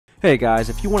Hey guys,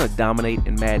 if you want to dominate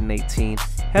in Madden 18,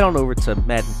 head on over to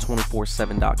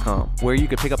Madden247.com, where you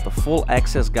can pick up the full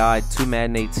access guide to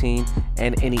Madden 18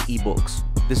 and any ebooks.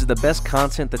 This is the best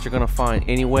content that you're going to find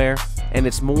anywhere, and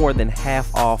it's more than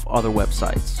half off other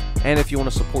websites. And if you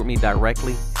want to support me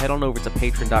directly, head on over to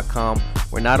Patreon.com,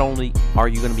 where not only are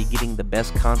you going to be getting the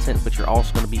best content, but you're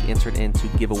also going to be entered into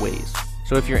giveaways.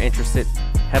 So if you're interested,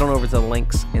 head on over to the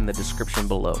links in the description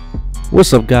below.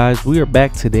 What's up guys, we are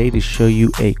back today to show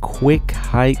you a quick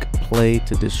hike play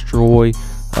to destroy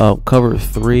cover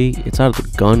 3. It's out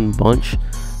of the gun bunch.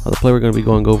 The play we're going to be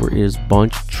going over is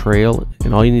bunch trail,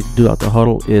 and all you need to do out the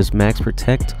huddle is max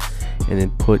protect and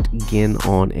then put Gin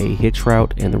on a hitch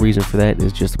route, and the reason for that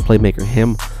is just to playmaker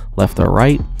him left or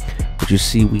right. But you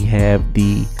see we have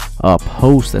the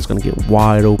post that's going to get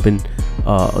wide open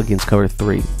against cover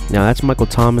 3. Now that's Michael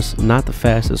Thomas, not the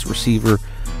fastest receiver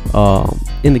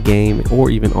in the game or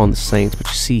even on the Saints, but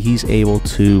you see he's able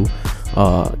to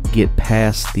get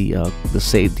past the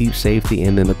deep safety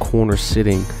and then the corner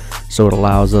sitting, so it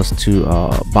allows us to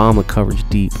bomb the coverage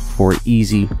deep for an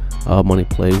easy money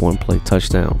play, one play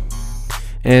touchdown.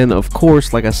 And of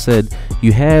course, like I said,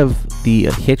 you have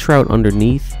the hitch route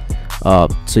underneath,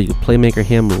 so you can playmaker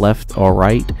him left or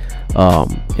right,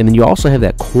 and then you also have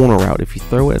that corner route. If you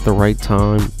throw it at the right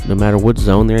time, no matter what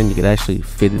zone they're in, you could actually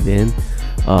fit it in.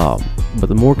 But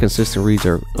the more consistent reads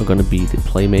are going to be the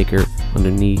playmaker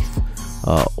underneath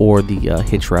or the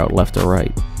hitch route left or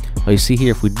right. You see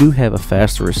here, if we do have a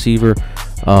faster receiver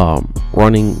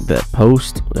running that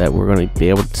post, that we're going to be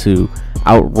able to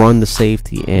outrun the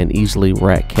safety and easily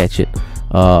rack catch it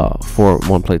for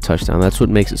one play touchdown. That's what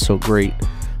makes it so great.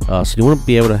 So you want to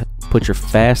be able to put your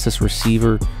fastest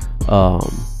receiver,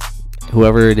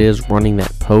 whoever it is running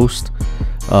that post,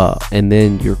 and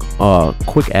then your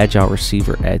quick agile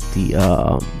receiver at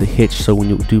the hitch, so when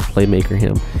you do playmaker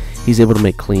him, he's able to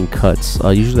make clean cuts.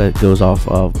 Usually that goes off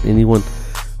of anyone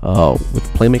with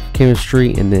playmaker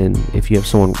chemistry, and then if you have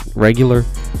someone regular,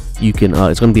 you can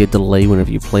it's going to be a delay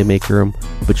whenever you playmaker him,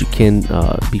 but you can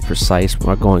be precise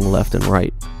by going left and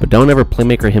right. But don't ever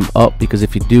playmaker him up, because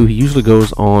if you do, he usually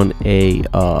goes on a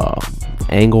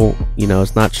angle. You know,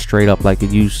 it's not straight up like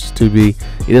it used to be.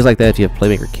 It is like that if you have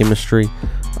playmaker chemistry,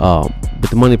 but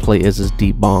the money play is this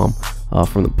deep bomb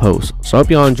from the post. So I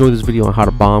hope y'all enjoyed this video on how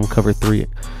to bomb cover 3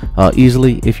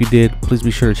 easily. If you did, please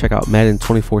be sure to check out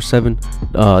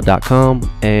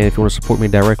Madden247.com, and if you want to support me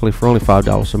directly for only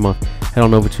 $5 a month, head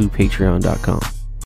on over to Patreon.com.